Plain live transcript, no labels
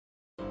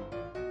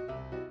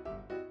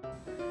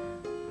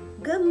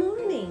Good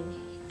morning.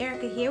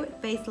 Erica here with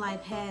Face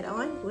Life Hat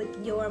On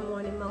with your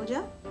morning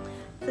mojo.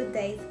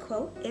 Today's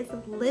quote is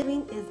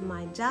 "Living is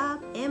my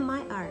job and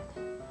my art."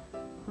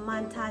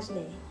 Montage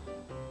day.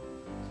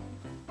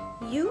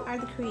 You are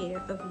the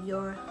creator of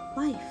your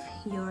life,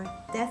 your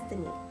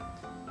destiny.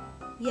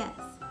 Yes,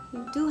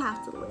 you do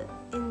have to live,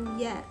 and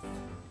yes,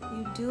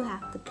 you do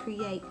have to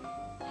create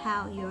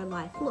how your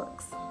life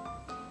looks.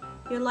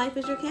 Your life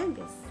is your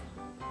canvas.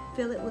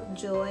 Fill it with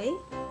joy,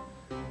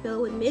 fill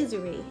it with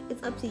misery.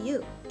 It's up to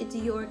you. It's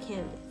your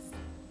canvas.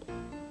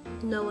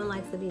 No one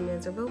likes to be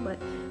miserable, but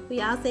we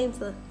all seem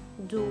to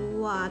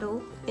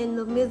dawdle in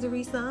the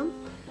misery some.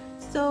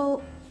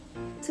 So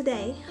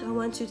today, I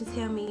want you to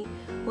tell me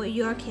what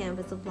your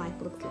canvas of life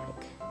looks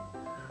like.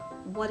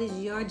 What does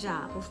your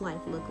job of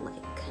life look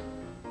like?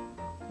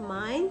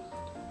 Mine?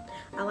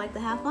 I like to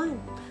have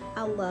fun.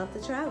 I love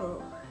to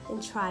travel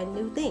and try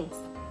new things.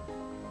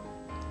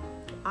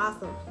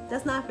 Awesome.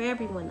 That's not for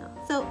everyone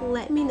though. So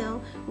let me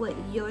know what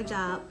your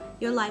job,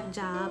 your life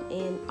job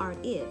and art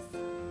is.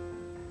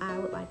 I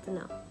would like to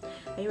know.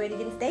 Are you ready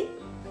to get a state?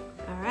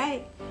 All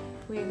right.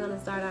 We're going to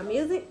start our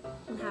music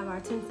and have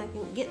our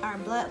 10-second get our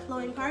blood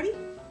flowing party.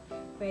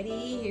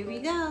 Ready? Here we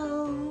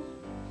go.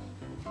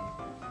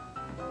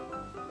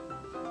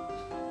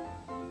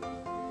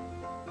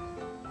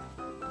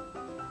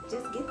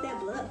 Just get that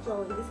blood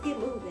flowing. Just get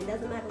moving.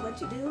 Doesn't matter what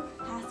you do,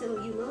 how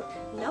silly you look.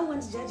 No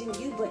one's judging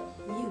you but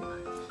you.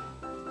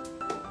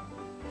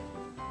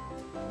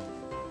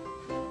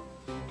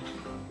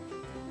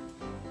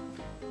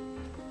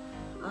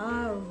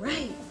 All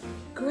right.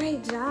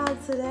 Great job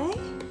today.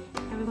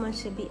 Everyone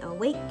should be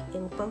awake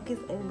and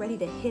focused and ready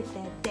to hit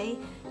that day.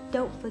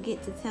 Don't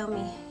forget to tell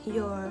me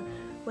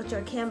what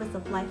your canvas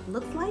of life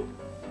looks like.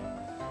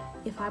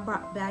 If I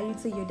brought value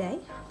to your day,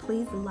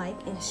 please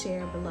like and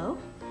share below.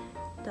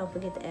 Don't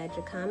forget to add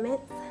your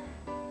comments.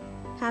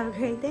 Have a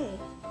great day.